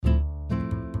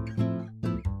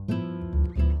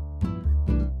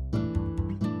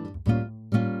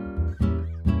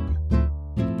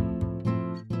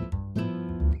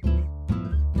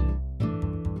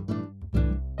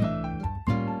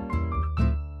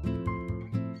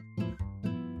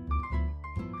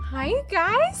Hi you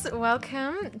guys,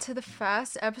 welcome to the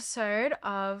first episode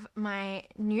of my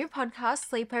new podcast,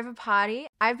 Sleepover Party.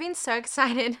 I've been so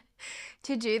excited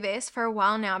to do this for a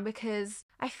while now because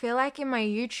I feel like in my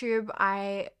YouTube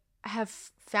I have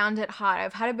found it hard.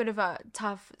 I've had a bit of a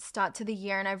tough start to the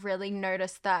year and I've really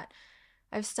noticed that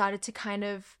I've started to kind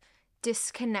of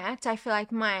disconnect. I feel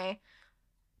like my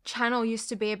channel used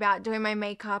to be about doing my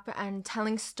makeup and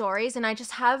telling stories, and I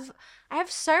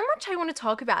have so much I want to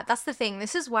talk about. That's the thing.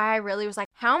 This is why I really was like,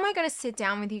 how am I going to sit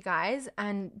down with you guys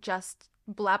and just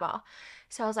blabber?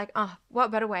 So I was like, oh,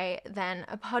 what better way than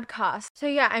a podcast? So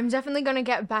yeah, I'm definitely going to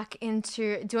get back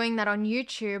into doing that on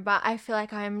YouTube, but I feel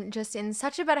like I'm just in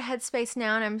such a better headspace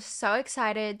now, and I'm so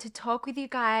excited to talk with you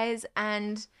guys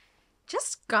and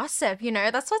just gossip,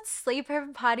 that's what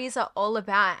sleepover parties are all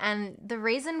about. And the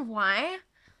reason why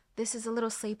this is a little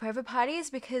sleepover party is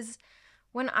because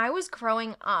when I was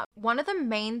growing up, one of the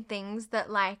main things that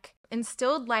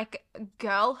instilled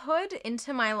girlhood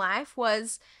into my life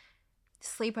was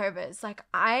sleepovers.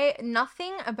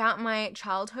 Nothing about my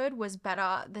childhood was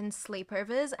better than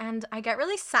sleepovers, and I get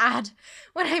really sad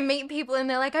when I meet people and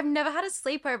they're like, I've never had a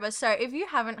sleepover. So if you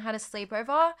haven't had a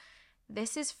sleepover,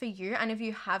 this is for you. And if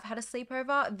you have had a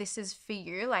sleepover, this is for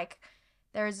you.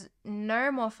 There is no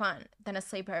more fun than a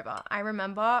sleepover. I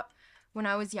remember when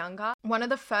I was younger, one of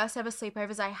the first ever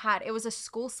sleepovers I had, it was a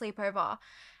school sleepover.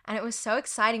 And it was so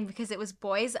exciting because it was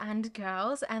boys and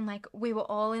girls. And we were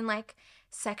all in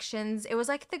sections. It was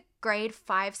the grade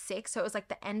 5, 6. So it was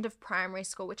the end of primary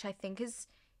school, which I think is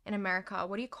in America.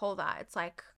 What do you call that? It's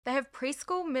they have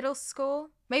preschool, middle school,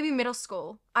 maybe middle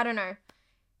school. I don't know.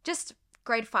 Just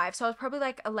grade 5. So I was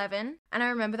probably 11. And I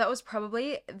remember that was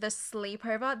probably the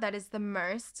sleepover that is the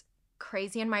most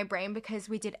crazy in my brain because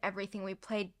we did everything. We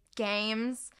played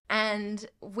games and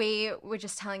we were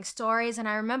just telling stories. And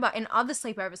I remember in other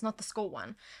sleepovers, not the school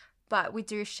one, but we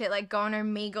do shit like go on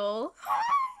Omegle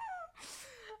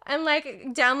and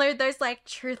download those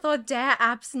truth or dare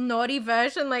apps, naughty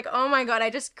version. Oh my God,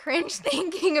 I just cringe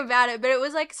thinking about it, but it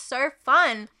was so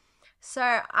fun.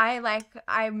 So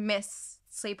I miss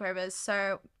sleepovers.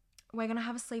 So we're gonna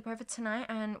have a sleepover tonight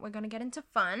and we're gonna get into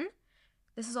fun.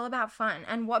 This is all about fun,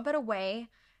 and what better way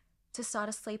to start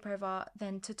a sleepover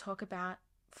than to talk about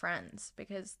friends,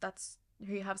 because that's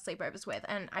who you have sleepovers with.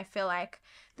 And I feel like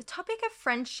the topic of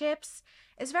friendships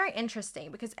is very interesting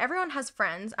because everyone has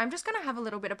friends. I'm just gonna have a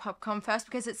little bit of popcorn first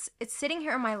because it's sitting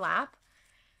here on my lap.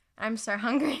 I'm so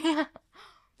hungry.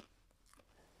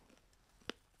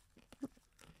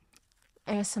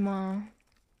 ASMR.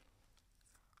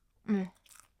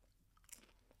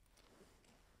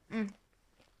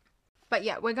 But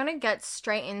yeah, we're gonna get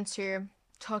straight into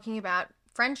talking about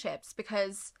friendships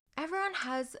because everyone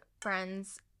has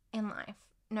friends in life.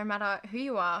 No matter who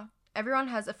you are, everyone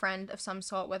has a friend of some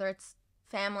sort, whether it's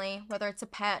family, whether it's a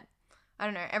pet. I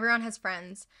don't know, everyone has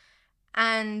friends.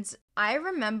 And I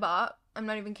remember, I'm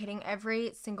not even kidding,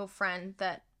 every single friend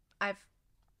that I've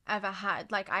ever had.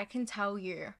 I can tell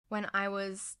you when I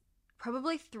was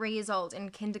probably 3 years old in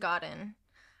kindergarten,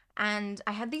 and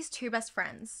I had these 2 best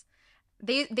friends.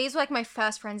 These were my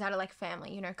first friends out of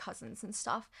family, cousins and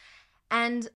stuff.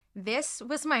 And this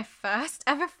was my first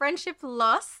ever friendship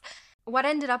loss. What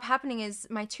ended up happening is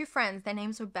my 2 friends, their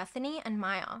names were Bethany and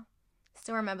Maya.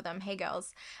 Still remember them. Hey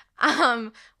girls.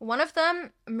 One of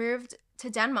them moved to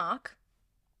Denmark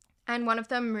and one of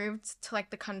them moved to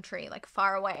the country,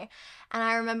 far away. And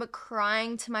I remember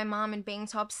crying to my mom and being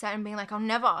so upset and being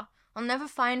I'll never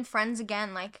find friends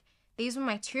again. These were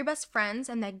my 2 best friends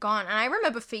and they're gone. And I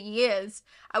remember for years,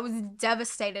 I was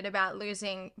devastated about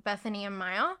losing Bethany and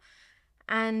Maya.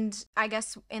 And I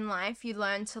guess in life, you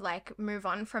learn to move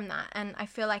on from that. And I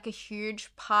feel a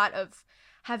huge part of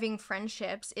having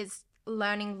friendships is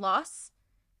learning loss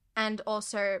and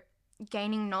also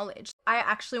gaining knowledge. I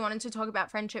actually wanted to talk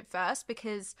about friendship first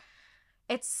because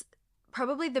it's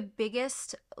probably the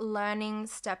biggest learning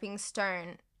stepping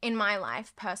stone in my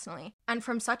life personally. And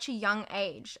from such a young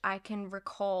age, I can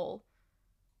recall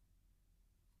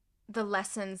the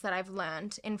lessons that I've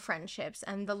learned in friendships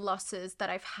and the losses that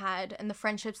I've had and the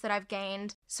friendships that I've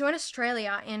gained. So in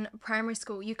Australia, in primary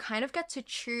school, you kind of get to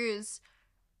choose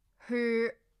who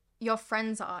your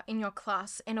friends are in your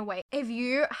class in a way. If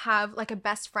you have a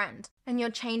best friend and you're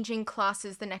changing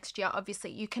classes the next year, obviously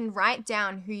you can write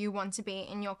down who you want to be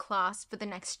in your class for the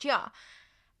next year.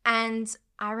 And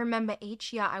I remember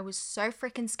each year I was so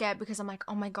freaking scared because I'm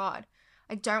oh my God,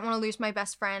 I don't want to lose my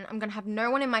best friend. I'm going to have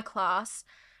no one in my class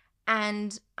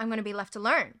and I'm going to be left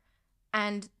alone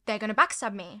and they're going to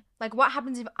backstab me. What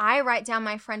happens if I write down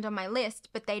my friend on my list,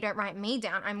 but they don't write me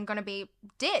down? I'm going to be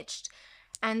ditched.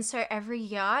 And so every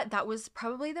year, that was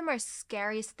probably the most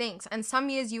scariest things. And some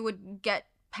years you would get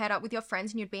paired up with your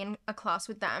friends and you'd be in a class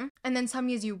with them. And then some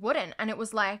years you wouldn't. And it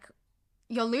was like,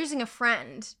 you're losing a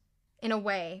friend in a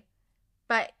way,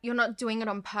 but you're not doing it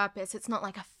on purpose. It's not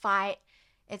like a fight.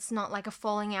 It's not like a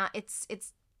falling out. It's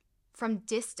from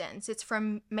distance. It's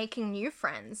from making new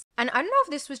friends. And I don't know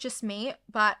if this was just me,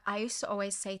 but I used to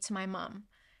always say to my mum,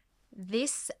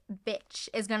 this bitch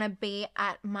is going to be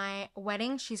at my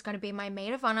wedding. She's going to be my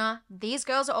maid of honor. These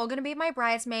girls are all going to be my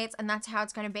bridesmaids, and that's how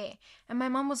it's going to be. And my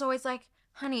mum was always like,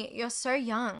 honey, you're so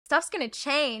young. Stuff's going to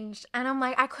change. And I'm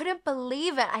like, I couldn't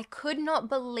believe it. I could not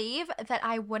believe that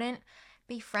I wouldn't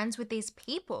be friends with these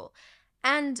people.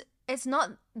 And it's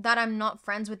not that I'm not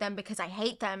friends with them because I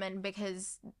hate them and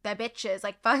because they're bitches.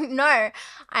 Like, fuck, no,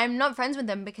 I'm not friends with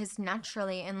them because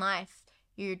naturally in life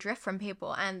you drift from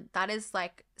people. And that is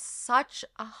like such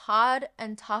a hard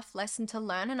and tough lesson to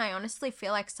learn. And I honestly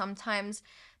feel like sometimes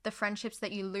the friendships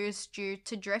that you lose due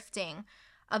to drifting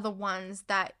are the ones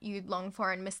that you long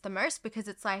for and miss the most, because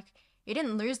it's like you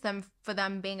didn't lose them for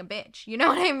them being a bitch. You know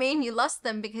what I mean? You lost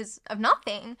them because of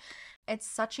nothing. It's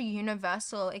such a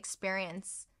universal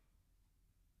experience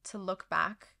to look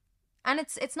back. And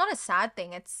it's not a sad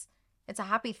thing. It's a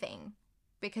happy thing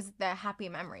because they're happy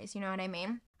memories. You know what I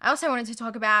mean? I also wanted to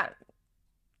talk about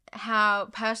how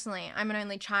personally I'm an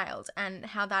only child and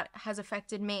how that has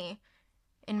affected me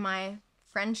in my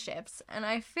friendships. And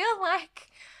I feel like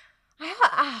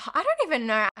I don't even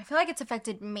know. I feel like it's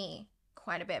affected me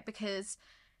quite a bit because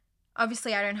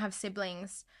obviously I don't have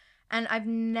siblings and I've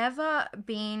never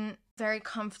been very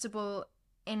comfortable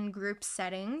in group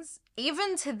settings.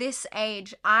 Even to this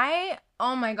age,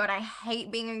 oh my God, I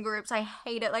hate being in groups. I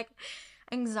hate it. Like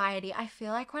anxiety. I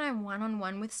feel like when I'm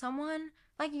one-on-one with someone,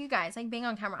 like you guys, like being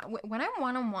on camera, when I'm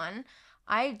one-on-one,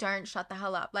 I don't shut the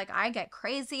hell up. Like I get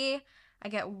crazy. I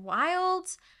get wild.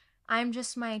 I'm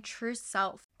just my true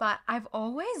self. But I've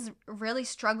always really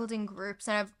struggled in groups,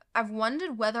 and I've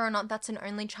wondered whether or not that's an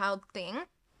only child thing.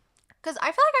 Because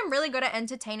I feel like I'm really good at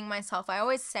entertaining myself. I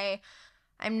always say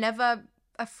I'm never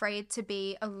afraid to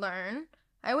be alone.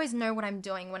 I always know what I'm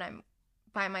doing when I'm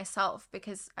by myself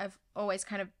because I've always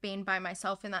kind of been by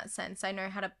myself in that sense. I know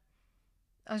how to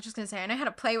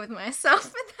play with myself,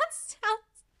 but that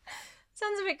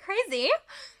sounds a bit crazy.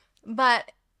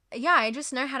 But yeah, I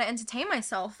just know how to entertain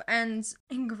myself. And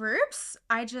in groups,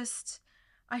 I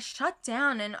shut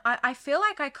down and I feel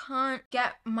like I can't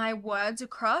get my words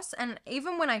across. And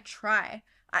even when I try,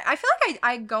 I feel like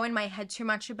I go in my head too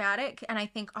much about it. And I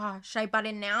think, oh, should I butt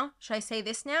in now? Should I say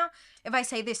this now? If I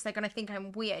say this, they're going to think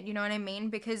I'm weird. You know what I mean?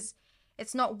 Because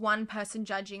it's not one person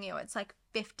judging you. It's like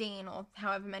 15 or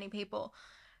however many people.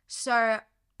 So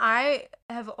I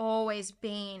have always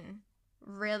been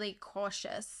really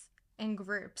cautious in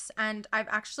groups, and I've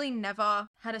actually never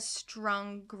had a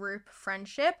strong group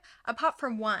friendship apart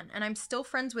from one, and I'm still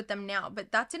friends with them now,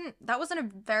 but that wasn't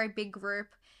a very big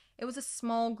group. It was a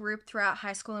small group throughout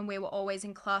high school, and we were always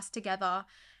in class together.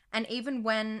 And even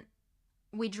when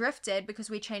we drifted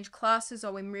because we changed classes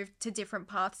or we moved to different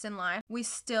paths in life, we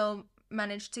still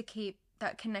managed to keep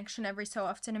that connection every so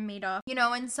often and meet up, you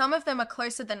know. And some of them are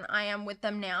closer than I am with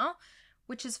them now,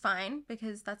 which is fine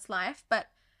because that's life, but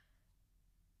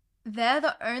they're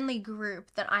the only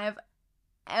group that I have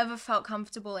ever felt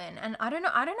comfortable in. And I don't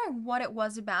know what it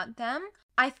was about them.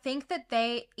 I think that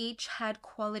they each had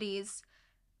qualities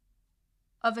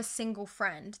of a single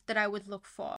friend that I would look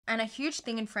for. And a huge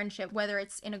thing in friendship, whether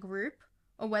it's in a group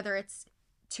or whether it's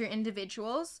two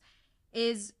individuals,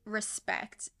 is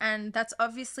respect. And that's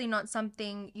obviously not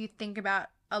something you think about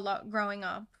a lot growing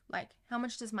up. Like, how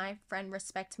much does my friend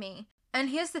respect me? And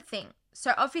here's the thing.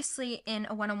 So obviously in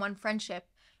a one-on-one friendship,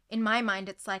 in my mind,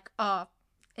 it's like, oh,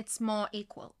 it's more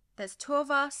equal. There's two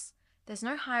of us. There's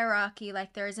no hierarchy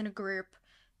like there is in a group.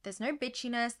 There's no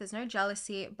bitchiness. There's no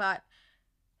jealousy. But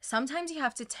sometimes you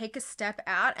have to take a step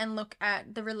out and look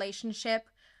at the relationship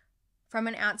from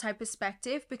an outside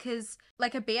perspective, because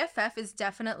like a BFF is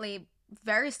definitely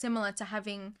very similar to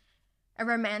having a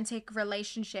romantic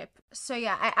relationship. So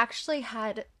yeah, I actually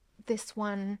had this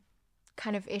one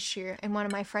kind of issue in one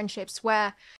of my friendships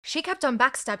where she kept on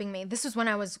backstabbing me. This was when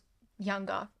I was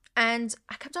younger, and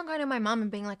I kept on going to my mom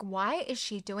and being like, why is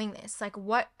she doing this? Like,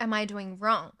 what am I doing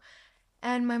wrong?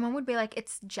 And my mom would be like,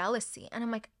 it's jealousy. And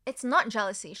I'm like, it's not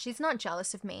jealousy. She's not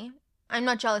jealous of me. I'm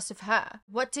not jealous of her.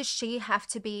 What does she have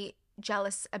to be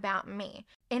jealous about me?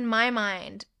 In my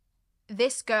mind,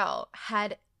 this girl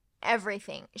had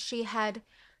everything. She had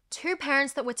two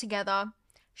parents that were together.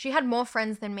 She had more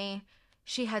friends than me.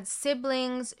 She had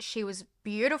siblings. She was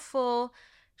beautiful.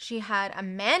 She had a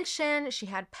mansion. She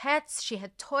had pets. She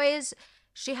had toys.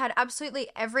 She had absolutely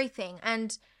everything.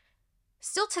 And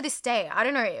still to this day, I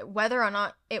don't know whether or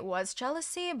not it was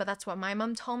jealousy, but that's what my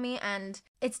mum told me. And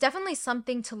it's definitely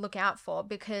something to look out for,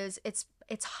 because it's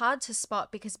hard to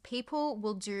spot, because people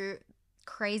will do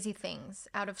crazy things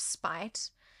out of spite.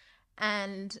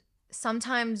 And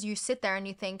sometimes you sit there and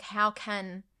you think, how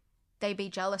can they be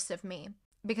jealous of me?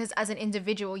 Because as an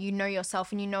individual, you know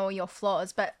yourself and you know your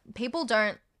flaws, but people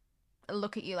don't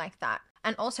look at you like that.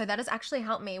 And also that has actually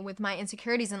helped me with my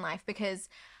insecurities in life, because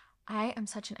I am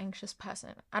such an anxious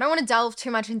person. I don't want to delve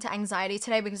too much into anxiety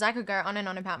today, because I could go on and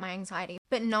on about my anxiety.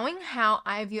 But knowing how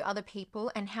I view other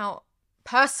people and how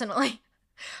personally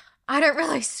I don't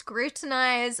really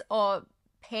scrutinize or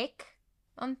pick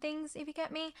on things, if you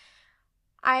get me,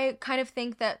 I kind of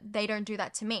think that they don't do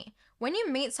that to me. When you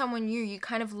meet someone new, you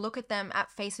kind of look at them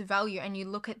at face value and you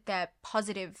look at their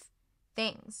positive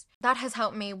things. That has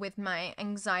helped me with my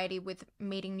anxiety with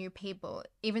meeting new people,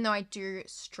 even though I do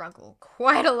struggle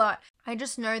quite a lot. I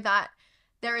just know that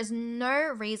there is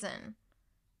no reason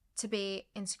to be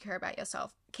insecure about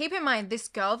yourself. Keep in mind, this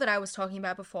girl that I was talking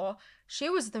about before, she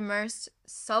was the most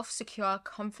self-secure,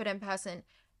 confident person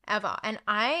ever. And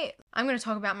I'm going to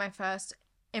talk about my first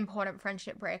important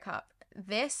friendship breakup.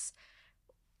 This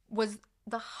was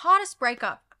the hardest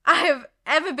breakup I've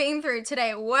ever been through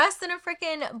today. Worse than a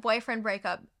freaking boyfriend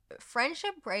breakup.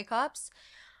 Friendship breakups,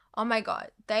 oh my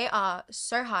God, they are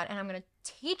so hard. And I'm going to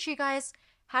teach you guys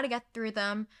how to get through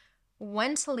them,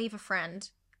 when to leave a friend,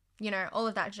 you know, all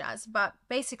of that jazz. But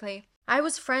basically, I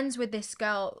was friends with this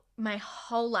girl my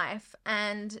whole life,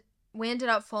 and we ended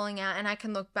up falling out. And I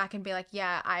can look back and be like,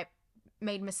 yeah, I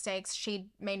made mistakes. She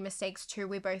made mistakes too.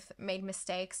 We both made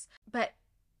mistakes. But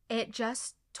it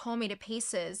just tore me to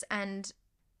pieces, and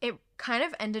it kind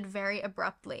of ended very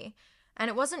abruptly. And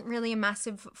it wasn't really a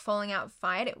massive falling out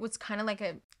fight. It was kind of like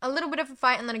a little bit of a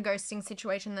fight and then a ghosting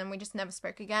situation. Then we just never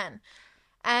spoke again.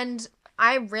 And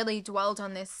I really dwelled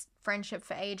on this friendship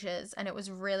for ages, and it was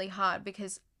really hard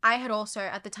because I had also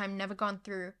at the time never gone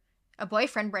through a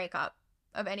boyfriend breakup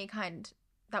of any kind.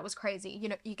 That was crazy. You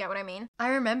know, you get what I mean? I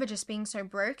remember just being so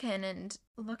broken, and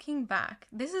looking back,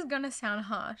 this is gonna sound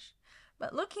harsh,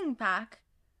 but looking back,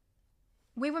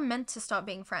 we were meant to stop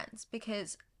being friends,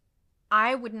 because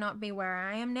I would not be where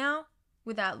I am now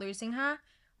without losing her.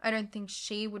 I don't think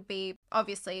she would be,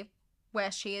 obviously,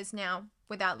 where she is now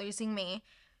without losing me.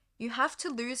 You have to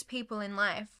lose people in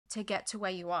life to get to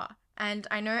where you are. And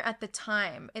I know at the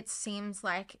time it seems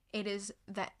like it is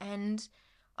the end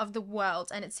of the world,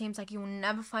 and it seems like you will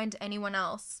never find anyone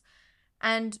else.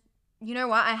 And you know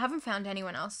what? I haven't found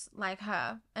anyone else like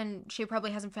her, and she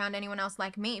probably hasn't found anyone else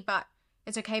like me, but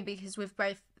it's okay because we've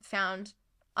both found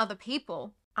other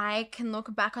people. I can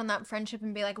look back on that friendship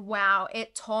and be like, wow,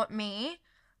 it taught me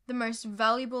the most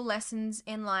valuable lessons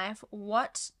in life,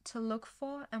 what to look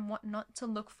for and what not to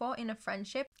look for in a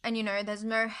friendship. And you know, there's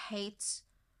no hate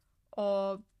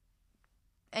or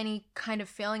any kind of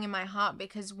feeling in my heart,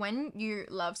 because when you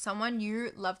love someone,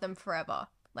 you love them forever.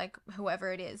 Like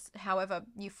whoever it is, however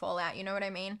you fall out, you know what I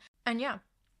mean? And yeah,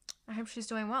 I hope she's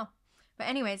doing well. But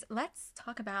anyways, let's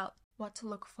talk about what to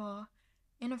look for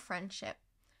in a friendship.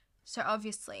 So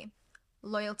obviously,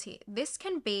 loyalty. This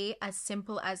can be as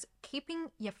simple as keeping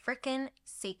your freaking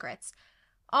secrets.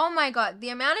 Oh my God, the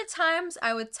amount of times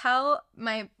I would tell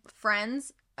my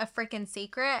friends a freaking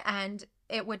secret and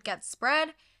it would get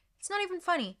spread. It's not even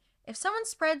funny. If someone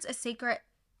spreads a secret,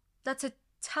 that's a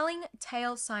telling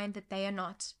tale sign that they are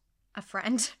not a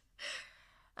friend.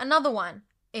 Another one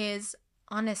is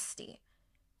honesty.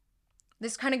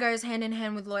 This kind of goes hand in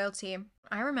hand with loyalty.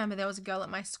 I remember there was a girl at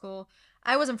my school.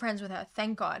 I wasn't friends with her,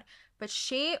 thank God. But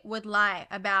she would lie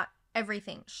about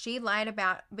everything. She lied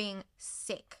about being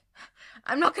sick.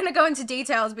 I'm not going to go into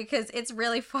details because it's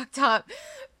really fucked up.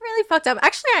 Really fucked up.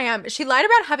 Actually, I am. She lied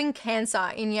about having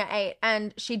cancer in year 8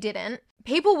 and she didn't.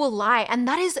 People will lie. And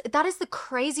that is the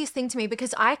craziest thing to me,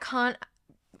 because I can't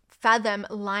fathom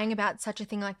lying about such a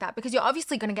thing like that, because you're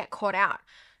obviously going to get caught out.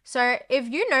 So if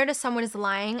you notice someone is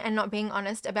lying and not being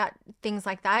honest about things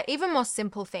like that, even more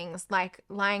simple things like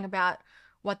lying about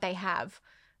what they have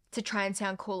to try and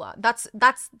sound cooler, that's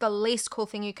the least cool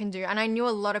thing you can do. And I knew a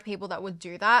lot of people that would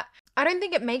do that. I don't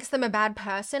think it makes them a bad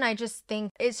person. I just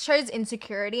think it shows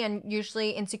insecurity, and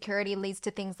usually insecurity leads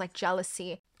to things like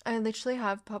jealousy. I literally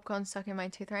have popcorn stuck in my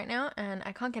tooth right now and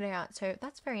I can't get it out, so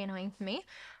that's very annoying for me.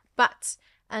 But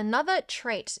another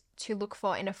trait to look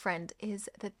for in a friend is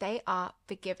that they are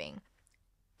forgiving.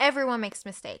 Everyone makes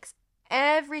mistakes.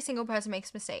 Every single person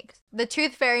makes mistakes. The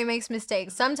tooth fairy makes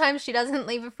mistakes. Sometimes she doesn't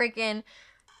leave a freaking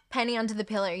penny under the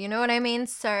pillow. You know what I mean?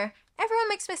 So Everyone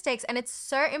makes mistakes, and it's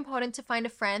so important to find a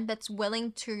friend that's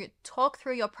willing to talk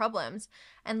through your problems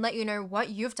and let you know what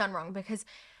you've done wrong. Because,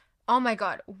 oh my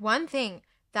God, one thing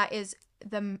that is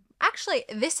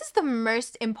this is the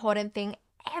most important thing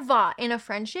ever in a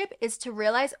friendship, is to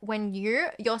realize when you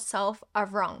yourself are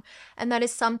wrong. And that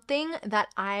is something that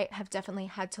I have definitely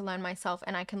had to learn myself,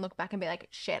 and I can look back and be like,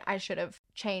 shit, I should have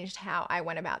changed how I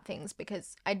went about things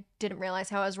because I didn't realize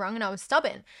how I was wrong and I was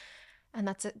stubborn. And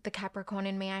that's the Capricorn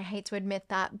in me. I hate to admit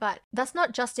that, but that's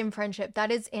not just in friendship, that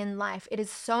is in life. It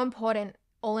is so important,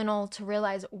 all in all, to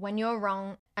realize when you're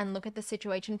wrong and look at the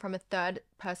situation from a third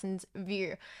person's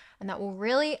view. And that will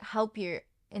really help you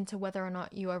into whether or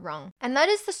not you are wrong. And that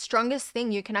is the strongest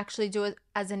thing you can actually do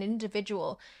as an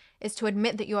individual, is to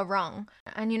admit that you are wrong.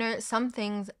 And some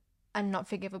things are not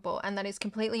forgivable, and that is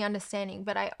completely understanding,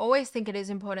 but I always think it is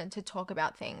important to talk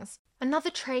about things. Another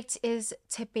trait is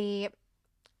to be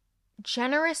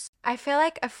generous. I feel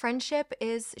like a friendship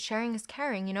is sharing is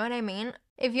caring, you know what I mean?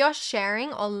 If you're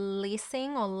sharing or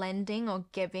leasing or lending or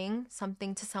giving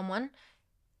something to someone,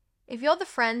 if you're the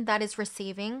friend that is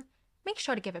receiving, make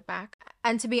sure to give it back.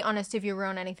 And to be honest, if you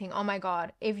ruin anything, oh my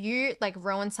God, if you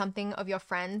ruin something of your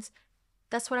friends,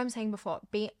 that's what I'm saying before,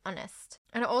 be honest.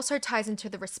 And it also ties into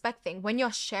the respect thing. When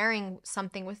you're sharing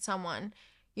something with someone,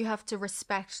 you have to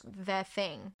respect their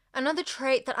thing. Another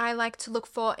trait that I like to look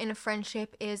for in a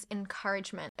friendship is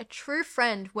encouragement. A true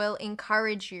friend will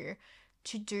encourage you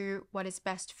to do what is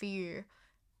best for you,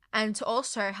 and to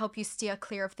also help you steer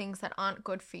clear of things that aren't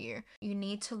good for you. You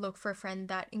need to look for a friend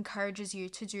that encourages you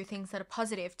to do things that are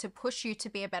positive, to push you to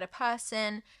be a better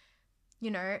person.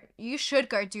 You should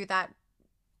go do that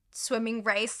swimming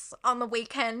race on the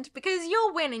weekend because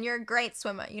you'll win and you're a great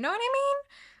swimmer. You know what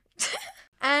I mean?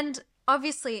 And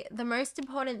obviously, the most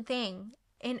important thing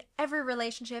in every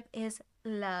relationship is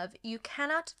love. You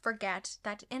cannot forget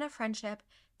that in a friendship,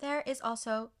 there is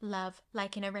also love,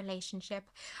 like in a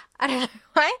relationship. I don't know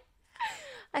why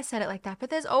I said it like that, but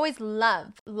there's always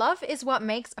love. Love is what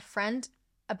makes a friend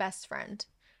a best friend.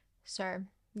 So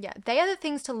yeah, they are the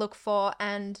things to look for.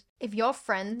 And if your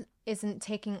friend isn't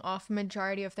taking off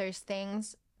majority of those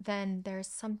things, then there's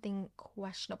something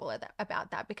questionable about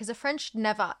that, because a friend should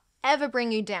never ever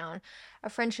bring you down. A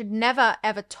friend should never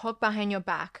ever talk behind your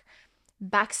back,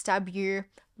 backstab you,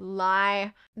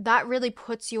 lie. That really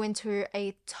puts you into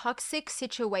a toxic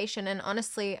situation, and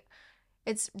honestly,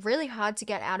 it's really hard to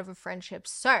get out of a friendship.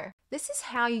 So this is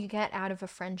how you get out of a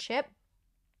friendship.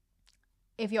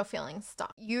 If you're feeling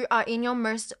stuck, you are in your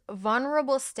most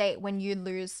vulnerable state when you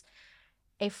lose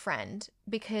a friend,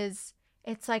 because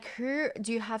it's like, who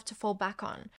do you have to fall back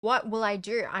on? What will I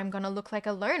do? I'm going to look like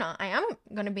a loner. I am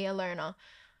going to be a loner.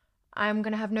 I'm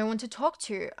going to have no one to talk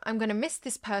to. I'm going to miss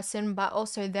this person, but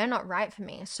also they're not right for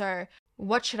me. So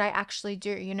what should I actually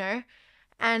do,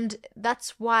 And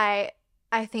that's why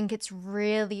I think it's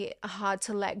really hard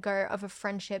to let go of a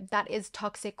friendship that is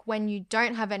toxic when you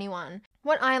don't have anyone.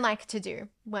 What I like to do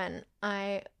when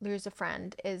I lose a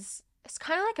friend is, it's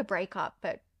kind of like a breakup,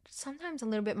 but sometimes a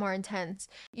little bit more intense.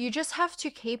 You just have to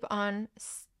keep on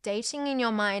stating in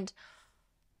your mind,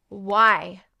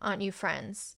 why aren't you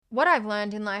friends? What I've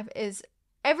learned in life is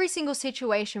every single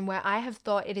situation where I have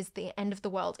thought it is the end of the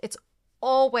world, it's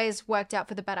always worked out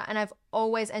for the better, and I've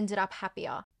always ended up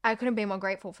happier. I couldn't be more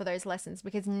grateful for those lessons,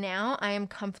 because now I am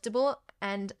comfortable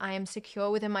and I am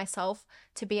secure within myself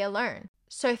to be alone.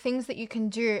 So things that you can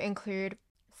do include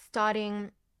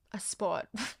starting a sport.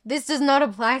 This does not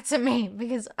apply to me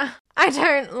because I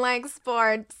don't like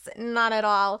sports, not at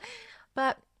all.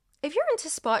 But if you're into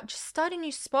sport, just start a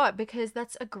new sport, because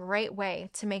that's a great way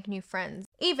to make new friends.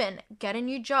 Even get a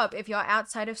new job if you're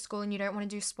outside of school and you don't want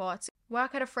to do sports.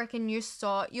 Work at a freaking new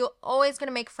store. You're always going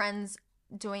to make friends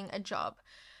doing a job.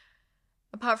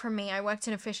 Apart from me, I worked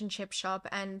in a fish and chip shop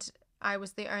and I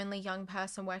was the only young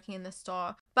person working in the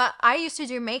store. But I used to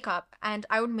do makeup and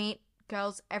I would meet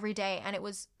girls every day, and it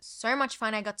was so much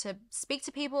fun. I got to speak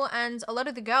to people, and a lot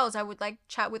of the girls I would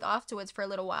chat with afterwards for a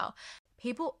little while.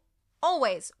 People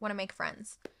always want to make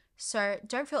friends. So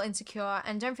don't feel insecure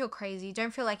and don't feel crazy.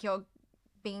 Don't feel like you're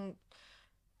being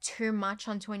too much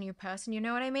onto a new person, you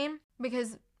know what I mean?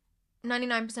 Because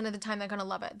 99% of the time they're going to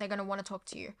love it. They're going to want to talk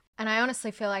to you. And I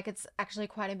honestly feel like it's actually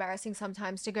quite embarrassing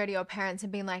sometimes to go to your parents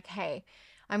and be like, hey,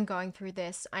 I'm going through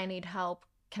this. I need help.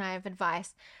 Can I have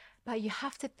advice? But you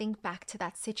have to think back to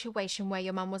that situation where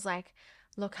your mum was like,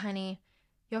 look, honey,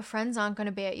 your friends aren't going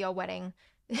to be at your wedding.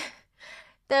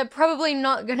 They're probably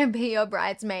not going to be your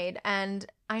bridesmaid. And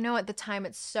I know at the time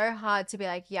it's so hard to be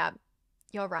like, yeah,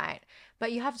 you're right.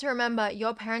 But you have to remember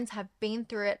your parents have been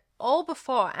through it all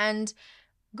before. And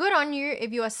good on you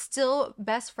if you are still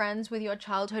best friends with your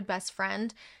childhood best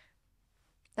friend.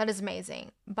 That is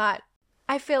amazing. But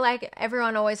I feel like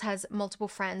everyone always has multiple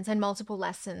friends and multiple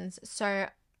lessons. So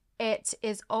it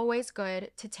is always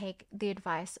good to take the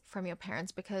advice from your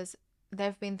parents because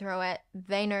they've been through it.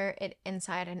 They know it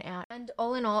inside and out. And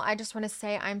all in all, I just want to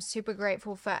say I'm super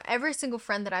grateful for every single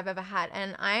friend that I've ever had.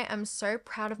 And I am so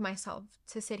proud of myself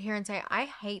to sit here and say I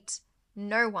hate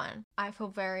no one. I feel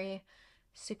very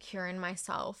secure in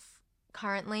myself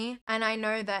currently. And I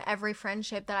know that every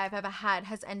friendship that I've ever had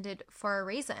has ended for a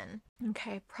reason.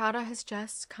 Okay, Prada has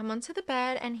just come onto the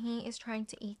bed and he is trying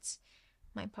to eat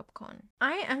my popcorn.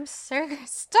 I am so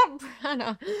stop,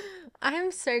 Prada. I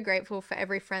am so grateful for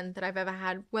every friend that I've ever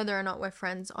had, whether or not we're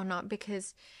friends or not,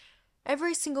 because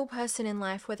every single person in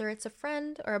life, whether it's a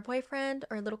friend or a boyfriend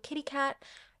or a little kitty cat,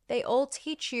 they all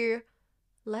teach you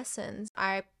lessons.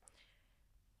 I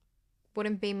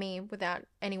wouldn't be me without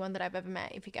anyone that I've ever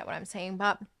met, if you get what I'm saying.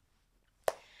 But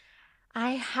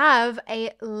I have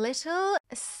a little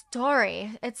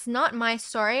story. It's not my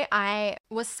story. I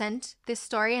was sent this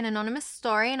story, an anonymous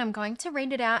story, and I'm going to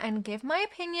read it out and give my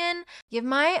opinion, give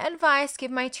my advice,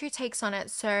 give my two takes on it.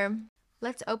 So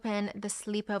let's open the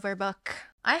sleepover book.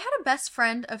 I had a best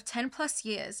friend of 10 plus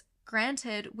years.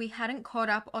 Granted, we hadn't caught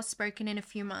up or spoken in a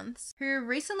few months, who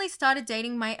recently started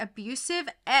dating my abusive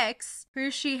ex,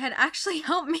 who she had actually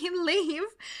helped me leave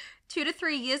 2 to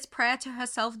 3 years prior to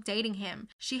herself dating him.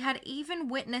 She had even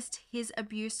witnessed his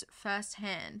abuse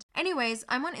firsthand. Anyways,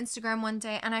 I'm on Instagram one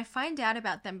day and I find out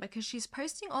about them because she's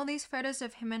posting all these photos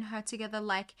of him and her together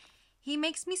like, he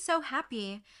makes me so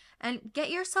happy. And get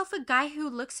yourself a guy who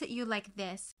looks at you like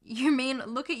this. You mean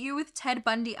look at you with Ted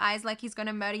Bundy eyes like he's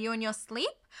gonna murder you in your sleep?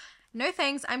 No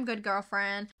thanks, I'm good,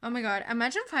 girlfriend. Oh my god,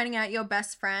 imagine finding out your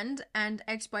best friend and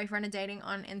ex-boyfriend are dating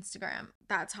on Instagram.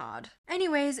 That's hard.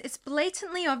 Anyways, it's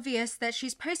blatantly obvious that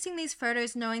she's posting these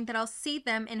photos knowing that I'll see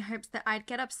them in hopes that I'd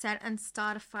get upset and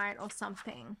start a fight or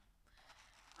something.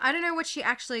 I don't know what she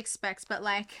actually expects, but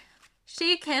like,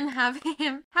 she can have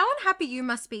him. How unhappy you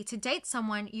must be to date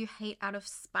someone you hate out of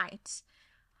spite.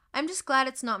 I'm just glad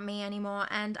it's not me anymore,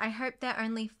 and I hope they're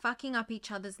only fucking up each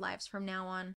other's lives from now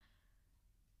on.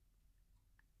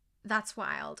 That's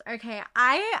wild. Okay,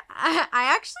 I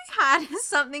actually had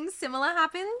something similar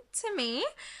happen to me.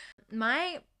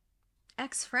 My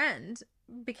ex-friend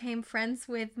became friends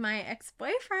with my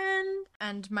ex-boyfriend,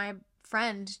 and my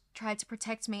friend tried to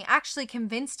protect me, actually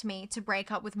convinced me to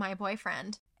break up with my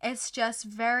boyfriend. It's just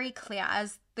very clear,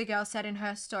 as the girl said in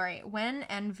her story, when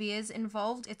envy is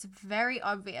involved, it's very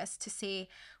obvious to see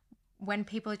when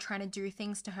people are trying to do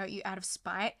things to hurt you out of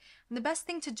spite. And the best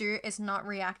thing to do is not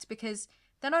react because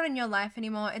they're not in your life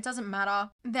anymore. It doesn't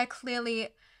matter. They're clearly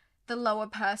the lower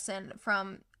person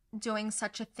from doing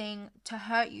such a thing to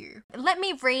hurt you. Let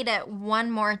me read it one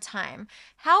more time.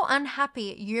 How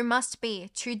unhappy you must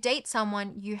be to date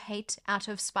someone you hate out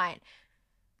of spite.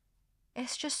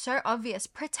 It's just so obvious.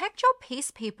 Protect your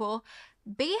peace, people.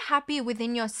 Be happy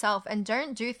within yourself and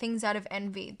don't do things out of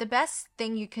envy. The best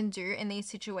thing you can do in these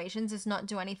situations is not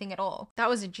do anything at all. That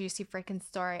was a juicy freaking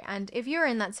story. And if you're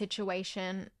in that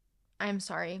situation, I'm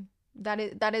sorry. That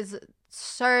is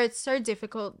so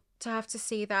difficult to have to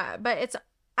see that. But it's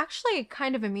actually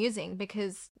kind of amusing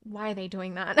because why are they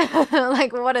doing that?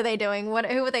 Like, what are they doing? Who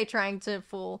are they trying to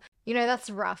fool? You know,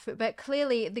 that's rough. But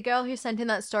clearly, the girl who sent in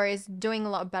that story is doing a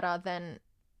lot better than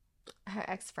her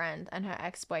ex-friend and her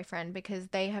ex-boyfriend because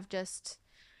they have just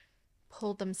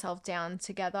pulled themselves down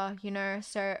together, you know?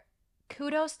 So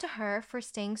kudos to her for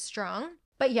staying strong.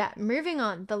 But yeah, moving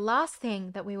on. The last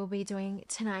thing that we will be doing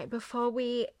tonight before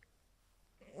we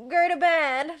go to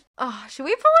bed. Oh, should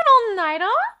we pull an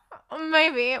all-nighter?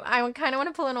 Maybe. I kind of want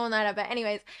to pull an all-nighter. But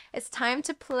anyways, it's time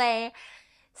to play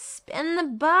Spin the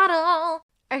Bottle.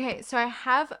 Okay, so I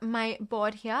have my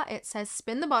board here. It says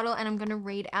spin the bottle and I'm going to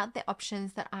read out the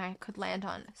options that I could land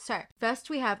on. So first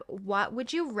we have what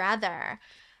would you rather?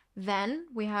 Then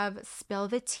we have spill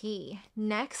the tea.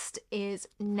 Next is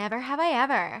never have I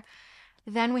ever.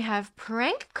 Then we have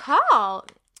prank call.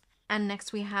 And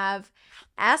next we have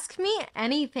ask me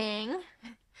anything.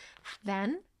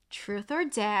 Then truth or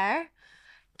dare,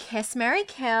 kiss, marry,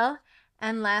 kill.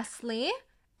 And lastly,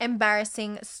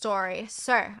 embarrassing story.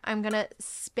 So I'm gonna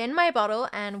spin my bottle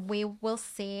and we will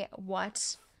see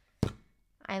what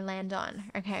I land on.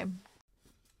 Okay.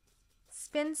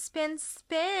 Spin, spin,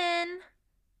 spin.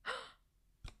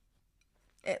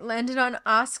 It landed on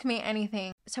ask me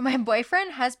anything. So my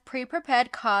boyfriend has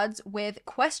pre-prepared cards with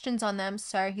questions on them,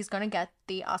 so he's gonna get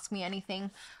the ask me anything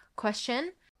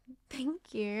question.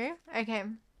 Thank you. Okay.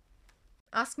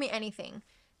 Ask me anything.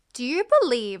 Do you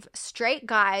believe straight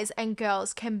guys and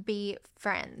girls can be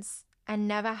friends? and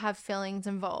never have feelings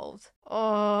involved.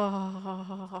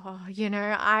 Oh,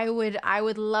 I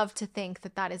would love to think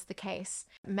that that is the case.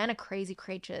 Men are crazy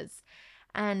creatures,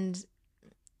 and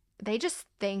they just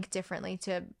think differently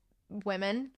to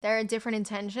women. There are different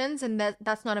intentions, and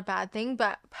that's not a bad thing.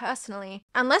 But personally,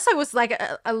 unless I was like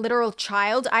a literal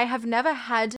child, I have never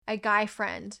had a guy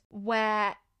friend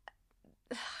where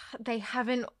they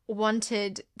haven't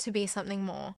wanted to be something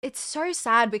more. It's so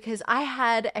sad because I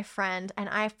had a friend and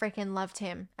I freaking loved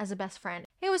him as a best friend.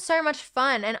 It was so much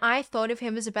fun and I thought of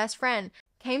him as a best friend.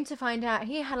 Came to find out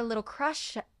he had a little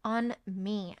crush on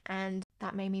me, and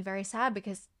that made me very sad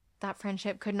because that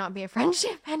friendship could not be a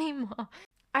friendship anymore.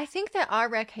 I think there are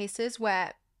rare cases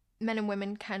where men and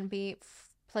women can be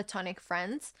platonic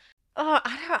friends. Oh,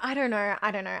 I don't know.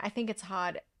 I think it's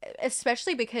hard,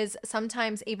 especially because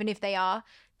sometimes even if they are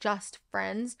just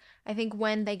friends, I think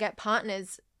when they get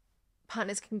partners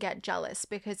can get jealous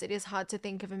because it is hard to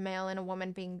think of a male and a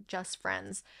woman being just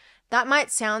friends. That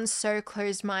might sound so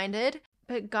closed-minded,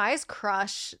 but guys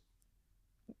crush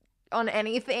on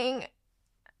anything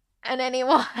and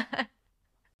anyone.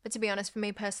 But to be honest, for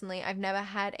me personally, I've never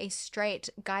had a straight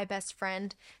guy best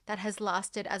friend that has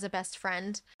lasted as a best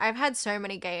friend. I've had so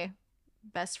many gay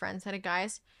best friends that are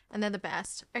guys, and they're the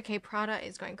best. Okay, Prada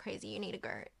is going crazy. You need to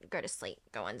go to sleep.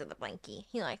 Go under the blankie.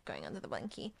 He likes going under the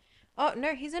blankie. Oh,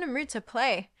 no, he's in a mood to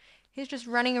play. He's just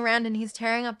running around and he's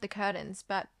tearing up the curtains.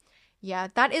 But yeah,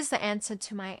 that is the answer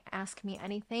to my Ask Me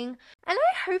Anything. And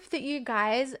I hope that you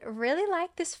guys really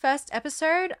like this first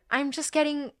episode. I'm just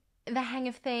getting the hang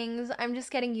of things. I'm just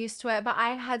getting used to it. But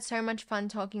I had so much fun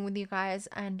talking with you guys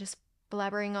and just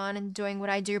blabbering on and doing what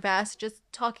I do best, just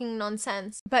talking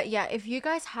nonsense. But yeah, if you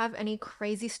guys have any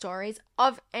crazy stories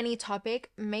of any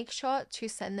topic, make sure to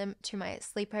send them to my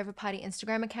Sleepover Party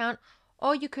Instagram account,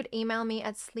 or you could email me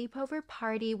at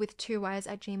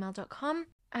sleepoverparty@gmail.com.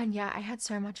 And yeah, I had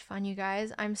so much fun, you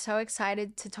guys. I'm so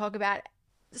excited to talk about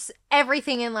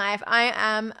everything in life.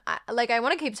 I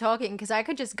want to keep talking because I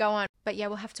could just go on. But yeah,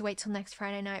 we'll have to wait till next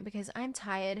Friday night because I'm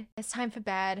tired. It's time for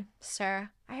bed. So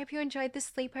I hope you enjoyed this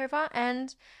sleepover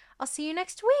and I'll see you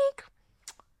next week.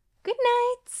 Good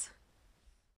night.